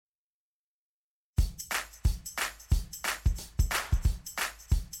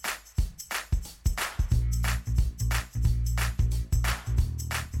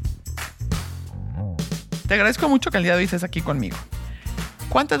Te agradezco mucho que el día de hoy estés aquí conmigo.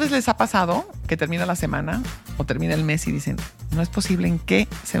 ¿Cuántas veces les ha pasado que termina la semana o termina el mes y dicen, no es posible, en qué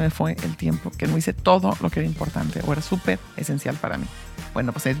se me fue el tiempo, que no hice todo lo que era importante o era súper esencial para mí?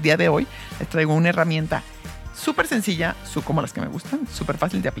 Bueno, pues el día de hoy les traigo una herramienta súper sencilla, como las que me gustan, súper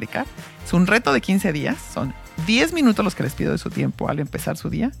fácil de aplicar. Es un reto de 15 días, son 10 minutos los que les pido de su tiempo al empezar su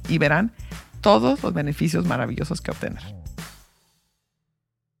día y verán todos los beneficios maravillosos que obtener.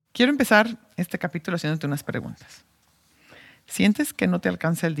 Quiero empezar este capítulo haciéndote unas preguntas. ¿Sientes que no te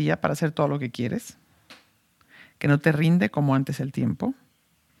alcanza el día para hacer todo lo que quieres? ¿Que no te rinde como antes el tiempo?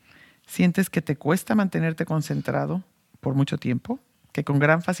 ¿Sientes que te cuesta mantenerte concentrado por mucho tiempo? ¿Que con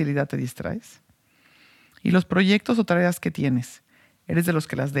gran facilidad te distraes? ¿Y los proyectos o tareas que tienes, eres de los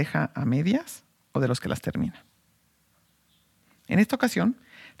que las deja a medias o de los que las termina? En esta ocasión,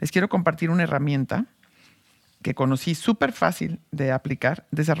 les quiero compartir una herramienta que conocí súper fácil de aplicar,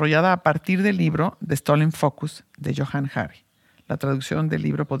 desarrollada a partir del libro The Stolen Focus de Johann Hari. La traducción del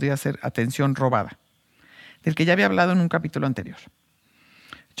libro podría ser Atención robada, del que ya había hablado en un capítulo anterior.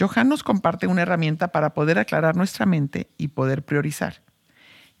 Johann nos comparte una herramienta para poder aclarar nuestra mente y poder priorizar.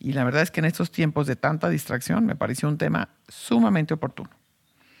 Y la verdad es que en estos tiempos de tanta distracción me pareció un tema sumamente oportuno.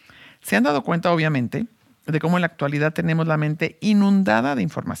 Se han dado cuenta, obviamente, de cómo en la actualidad tenemos la mente inundada de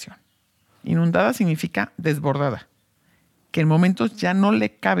información. Inundada significa desbordada, que en momentos ya no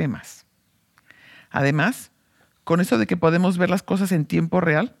le cabe más. Además, con eso de que podemos ver las cosas en tiempo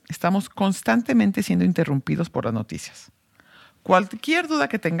real, estamos constantemente siendo interrumpidos por las noticias. Cualquier duda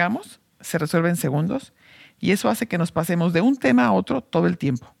que tengamos se resuelve en segundos y eso hace que nos pasemos de un tema a otro todo el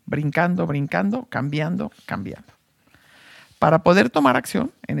tiempo, brincando, cambiando. Para poder tomar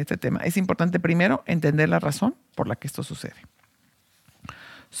acción en este tema, es importante primero entender la razón por la que esto sucede.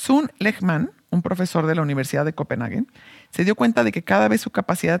 Sun Lehmann, un profesor de la Universidad de Copenhague, se dio cuenta de que cada vez su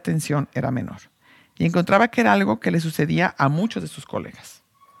capacidad de atención era menor y encontraba que era algo que le sucedía a muchos de sus colegas.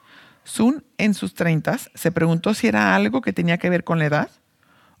 Sun, en sus 30s, se preguntó si era algo que tenía que ver con la edad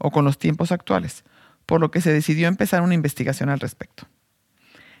o con los tiempos actuales, por lo que se decidió empezar una investigación al respecto.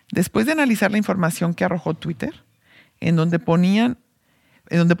 Después de analizar la información que arrojó Twitter, en donde podían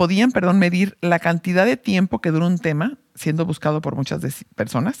medir la cantidad de tiempo que dura un tema siendo buscado por muchas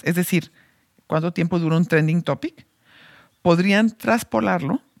personas, es decir, cuánto tiempo dura un trending topic, podrían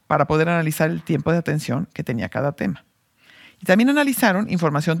traspolarlo para poder analizar el tiempo de atención que tenía cada tema. Y también analizaron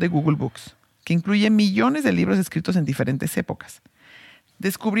información de Google Books, que incluye millones de libros escritos en diferentes épocas.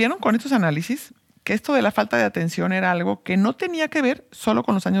 Descubrieron con estos análisis que esto de la falta de atención era algo que no tenía que ver solo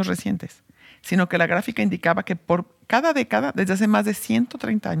con los años recientes, sino que la gráfica indicaba que por cada década, desde hace más de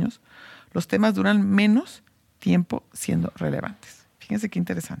 130 años, los temas duran menos tiempo siendo relevantes. Fíjense qué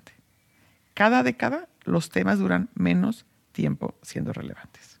interesante. Cada década, los temas duran menos tiempo siendo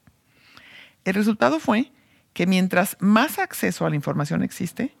relevantes. El resultado fue que mientras más acceso a la información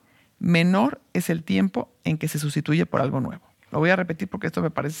existe, menor es el tiempo en que se sustituye por algo nuevo. Lo voy a repetir porque esto me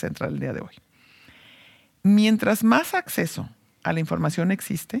parece central el día de hoy. Mientras más acceso a la información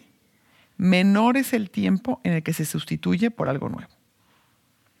existe, menor es el tiempo en el que se sustituye por algo nuevo.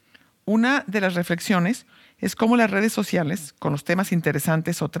 Una de las reflexiones es cómo las redes sociales, con los temas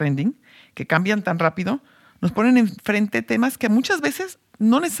interesantes o trending, que cambian tan rápido, nos ponen enfrente temas que muchas veces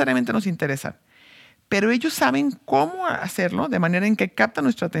no necesariamente nos interesan, pero ellos saben cómo hacerlo de manera en que captan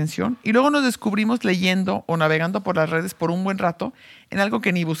nuestra atención y luego nos descubrimos leyendo o navegando por las redes por un buen rato en algo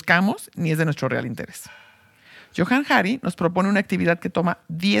que ni buscamos ni es de nuestro real interés. Johann Hari nos propone una actividad que toma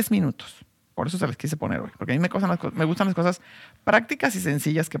 10 minutos. Por eso se las quise poner hoy, porque a mí me gustan las cosas prácticas y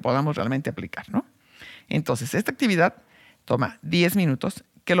sencillas que podamos realmente aplicar, ¿no? Entonces, esta actividad toma 10 minutos,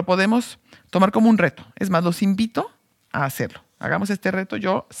 que lo podemos tomar como un reto. Es más, los invito a hacerlo. Hagamos este reto,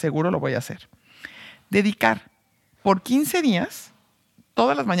 yo seguro lo voy a hacer. Dedicar por 15 días,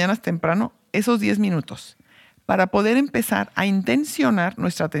 todas las mañanas temprano, esos 10 minutos, para poder empezar a intencionar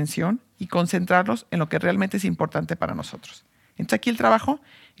nuestra atención y concentrarnos en lo que realmente es importante para nosotros. Entonces aquí el trabajo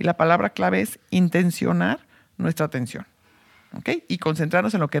y la palabra clave es intencionar nuestra atención, ¿ok? Y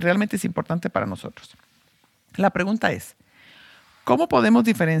concentrarnos en lo que realmente es importante para nosotros. La pregunta es, ¿cómo podemos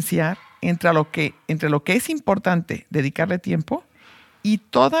diferenciar entre lo que es importante dedicarle tiempo y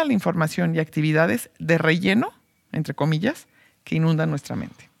toda la información y actividades de relleno, entre comillas, que inundan nuestra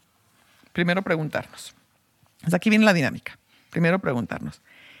mente? Primero preguntarnos. Hasta aquí viene la dinámica. Primero preguntarnos,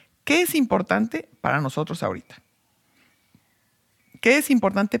 ¿qué es importante para nosotros ahorita? ¿Qué es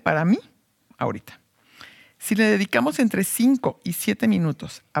importante para mí ahorita? Si le dedicamos entre 5 y 7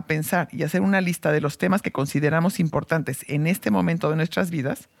 minutos a pensar y hacer una lista de los temas que consideramos importantes en este momento de nuestras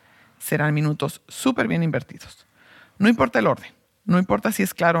vidas, serán minutos súper bien invertidos. No importa el orden, no importa si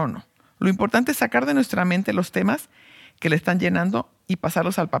es claro o no. Lo importante es sacar de nuestra mente los temas que le están llenando y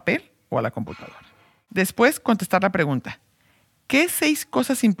pasarlos al papel o a la computadora. Después, contestar la pregunta: ¿qué 6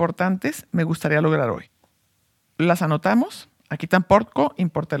 cosas importantes me gustaría lograr hoy? Las anotamos. Aquí tampoco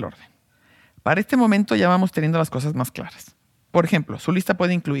importa el orden. Para este momento ya vamos teniendo las cosas más claras. Por ejemplo, su lista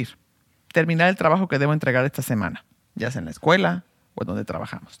puede incluir terminar el trabajo que debo entregar esta semana, ya sea en la escuela o en donde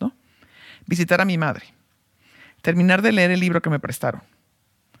trabajamos, ¿no? Visitar a mi madre. Terminar de leer el libro que me prestaron.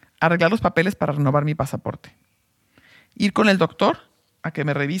 Arreglar los papeles para renovar mi pasaporte. Ir con el doctor a que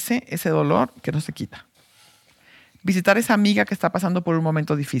me revise ese dolor que no se quita. Visitar a esa amiga que está pasando por un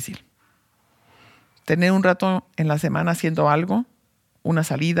momento difícil. Tener un rato en la semana haciendo algo, una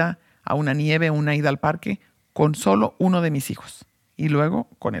salida a una nieve, una ida al parque, con solo uno de mis hijos. Y luego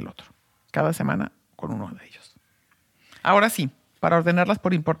con el otro. Cada semana con uno de ellos. Ahora sí, para ordenarlas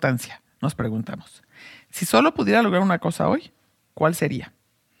por importancia, nos preguntamos: si solo pudiera lograr una cosa hoy, ¿cuál sería?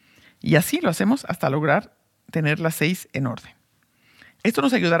 Y así lo hacemos hasta lograr tener las 6 en orden. Esto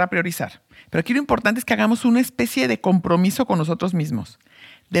nos ayudará a priorizar. Pero aquí lo importante es que hagamos una especie de compromiso con nosotros mismos,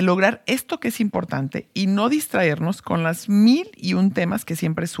 de lograr esto que es importante y no distraernos con las 1001 temas que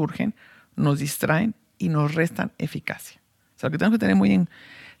siempre surgen, nos distraen y nos restan eficacia. O sea, lo que tenemos que tener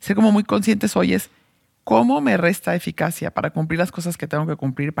ser como muy conscientes hoy es cómo me resta eficacia para cumplir las cosas que tengo que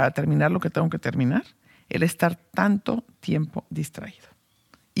cumplir, para terminar lo que tengo que terminar, el estar tanto tiempo distraído.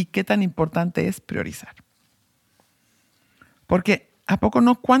 Y qué tan importante es priorizar. Porque, ¿a poco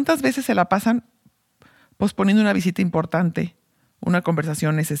no? ¿Cuántas veces se la pasan posponiendo una visita importante, una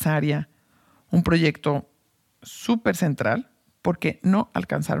conversación necesaria, un proyecto súper central, porque no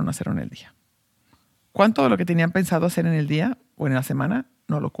alcanzaron a hacerlo en el día? ¿Cuánto de lo que tenían pensado hacer en el día o en la semana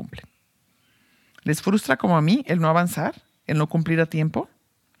no lo cumplen? ¿Les frustra como a mí el no avanzar, el no cumplir a tiempo?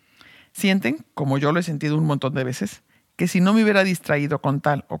 ¿Sienten, como yo lo he sentido un montón de veces, que si no me hubiera distraído con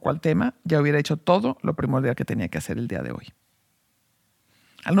tal o cual tema, ya hubiera hecho todo lo primordial que tenía que hacer el día de hoy?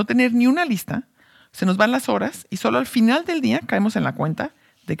 Al no tener ni una lista, se nos van las horas y solo al final del día caemos en la cuenta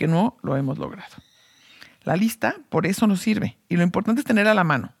de que no lo hemos logrado. La lista por eso nos sirve y lo importante es tenerla a la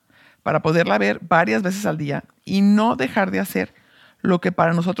mano para poderla ver varias veces al día y no dejar de hacer lo que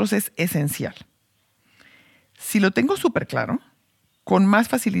para nosotros es esencial. Si lo tengo súper claro, con más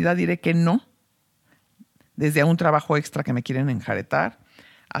facilidad diré que no, desde a un trabajo extra que me quieren enjaretar,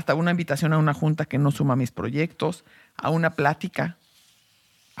 hasta una invitación a una junta que no suma mis proyectos, a una plática,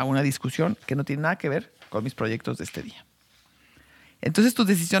 a una discusión que no tiene nada que ver con mis proyectos de este día. Entonces tus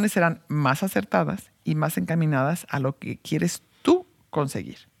decisiones serán más acertadas y más encaminadas a lo que quieres tú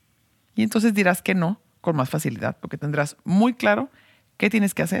conseguir. Y entonces dirás que no con más facilidad, porque tendrás muy claro qué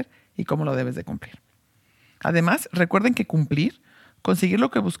tienes que hacer y cómo lo debes de cumplir. Además, recuerden que cumplir, conseguir lo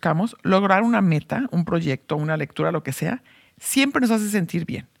que buscamos, lograr una meta, un proyecto, una lectura, lo que sea, siempre nos hace sentir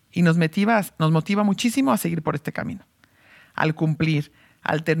bien y nos motiva muchísimo a seguir por este camino. Al cumplir,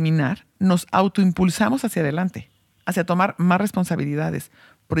 al terminar, nos autoimpulsamos hacia adelante, hacia tomar más responsabilidades,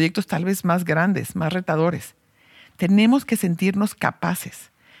 proyectos tal vez más grandes, más retadores. Tenemos que sentirnos capaces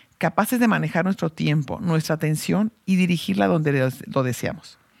de manejar nuestro tiempo, nuestra atención y dirigirla donde lo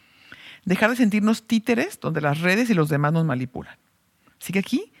deseamos. Dejar de sentirnos títeres donde las redes y los demás nos manipulan. Así que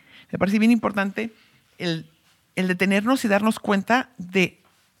aquí me parece bien importante el detenernos y darnos cuenta de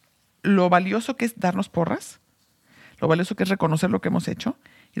lo valioso que es darnos porras, lo valioso que es reconocer lo que hemos hecho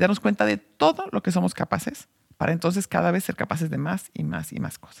y darnos cuenta de todo lo que somos capaces para entonces cada vez ser capaces de más y más y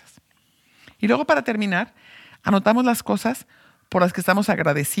más cosas. Y luego, para terminar, anotamos las cosas por las que estamos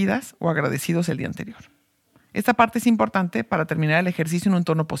agradecidas o agradecidos el día anterior. Esta parte es importante para terminar el ejercicio en un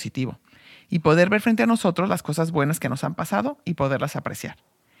tono positivo y poder ver frente a nosotros las cosas buenas que nos han pasado y poderlas apreciar.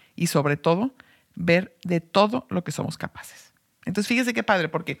 Y sobre todo, ver de todo lo que somos capaces. Entonces, fíjese qué padre,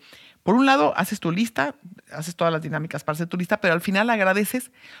 porque por un lado haces tu lista, haces todas las dinámicas para hacer tu lista, pero al final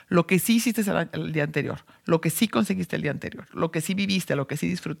agradeces lo que sí hiciste el día anterior, lo que sí conseguiste el día anterior, lo que sí viviste, lo que sí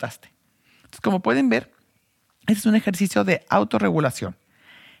disfrutaste. Entonces, como pueden ver, este es un ejercicio de autorregulación,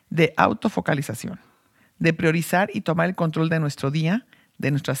 de autofocalización, de priorizar y tomar el control de nuestro día,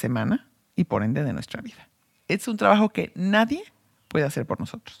 de nuestra semana y por ende de nuestra vida. Es un trabajo que nadie puede hacer por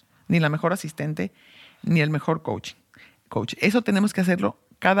nosotros, ni la mejor asistente, ni el mejor coach. Eso tenemos que hacerlo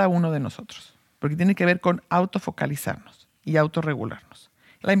cada uno de nosotros, porque tiene que ver con autofocalizarnos y autorregularnos.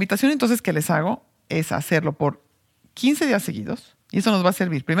 La invitación entonces que les hago es hacerlo por 15 días seguidos y eso nos va a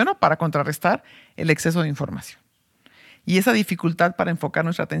servir primero para contrarrestar el exceso de información y esa dificultad para enfocar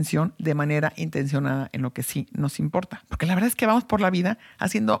nuestra atención de manera intencionada en lo que sí nos importa. Porque la verdad es que vamos por la vida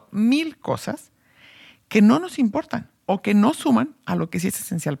haciendo 1000 cosas que no nos importan o que no suman a lo que sí es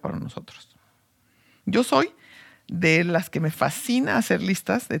esencial para nosotros. Yo soy de las que me fascina hacer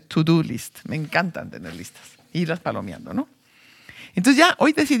listas de to-do list. Me encantan tener listas. Irlas palomeando, ¿no? Entonces ya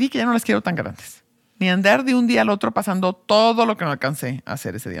hoy decidí que ya no las quiero tan grandes. Ni andar de un día al otro pasando todo lo que no alcancé a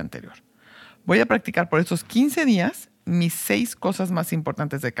hacer ese día anterior. Voy a practicar por estos 15 días mis 6 cosas más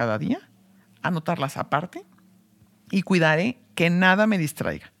importantes de cada día, anotarlas aparte y cuidaré que nada me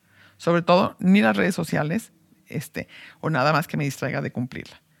distraiga. Sobre todo, ni las redes sociales o nada más que me distraiga de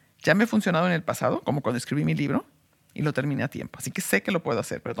cumplirla. Ya me ha funcionado en el pasado, como cuando escribí mi libro y lo terminé a tiempo. Así que sé que lo puedo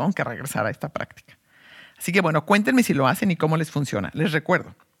hacer, pero tengo que regresar a esta práctica. Así que bueno, cuéntenme si lo hacen y cómo les funciona. Les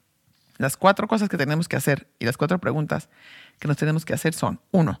recuerdo, las 4 cosas que tenemos que hacer y las 4 preguntas que nos tenemos que hacer son: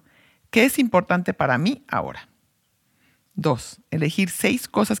 1. ¿Qué es importante para mí ahora? 2. Elegir 6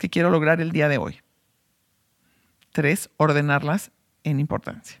 cosas que quiero lograr el día de hoy. 3. Ordenarlas en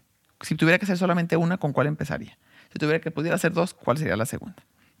importancia. Si tuviera que hacer solamente una, ¿con cuál empezaría? Si tuviera que pudiera hacer 2, ¿cuál sería la segunda?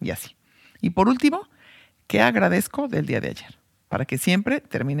 Y así. Y por último, ¿qué agradezco del día de ayer? Para que siempre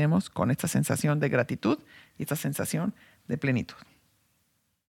terminemos con esta sensación de gratitud y esta sensación de plenitud.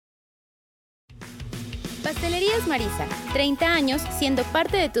 Pastelerías Marisa, 30 años siendo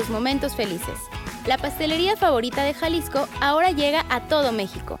parte de tus momentos felices. La pastelería favorita de Jalisco ahora llega a todo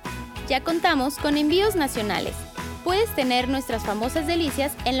México. Ya contamos con envíos nacionales. Puedes tener nuestras famosas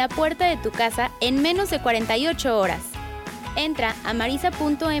delicias en la puerta de tu casa en menos de 48 horas. Entra a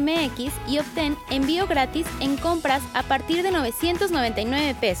marisa.mx y obtén envío gratis en compras a partir de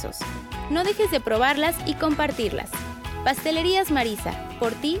 999 pesos. No dejes de probarlas y compartirlas. Pastelerías Marisa,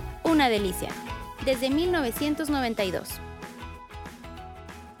 por ti, una delicia. Desde 1992.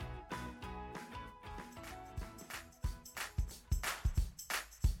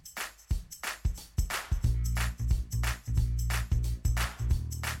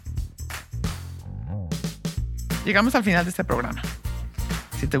 Llegamos al final de este programa.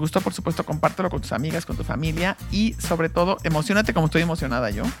 Si te gustó, por supuesto, compártelo con tus amigas, con tu familia y, sobre todo, emocionate como estoy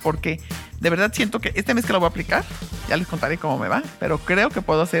emocionada yo, porque de verdad siento que este mes que lo voy a aplicar, ya les contaré cómo me va, pero creo que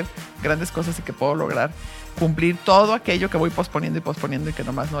puedo hacer grandes cosas y que puedo lograr cumplir todo aquello que voy posponiendo y que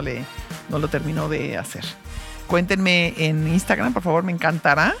nomás no lo termino de hacer. Cuéntenme en Instagram, por favor, me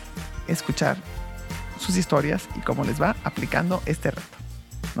encantará escuchar sus historias y cómo les va aplicando este reto.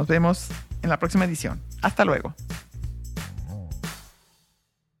 Nos vemos en la próxima edición. Hasta luego.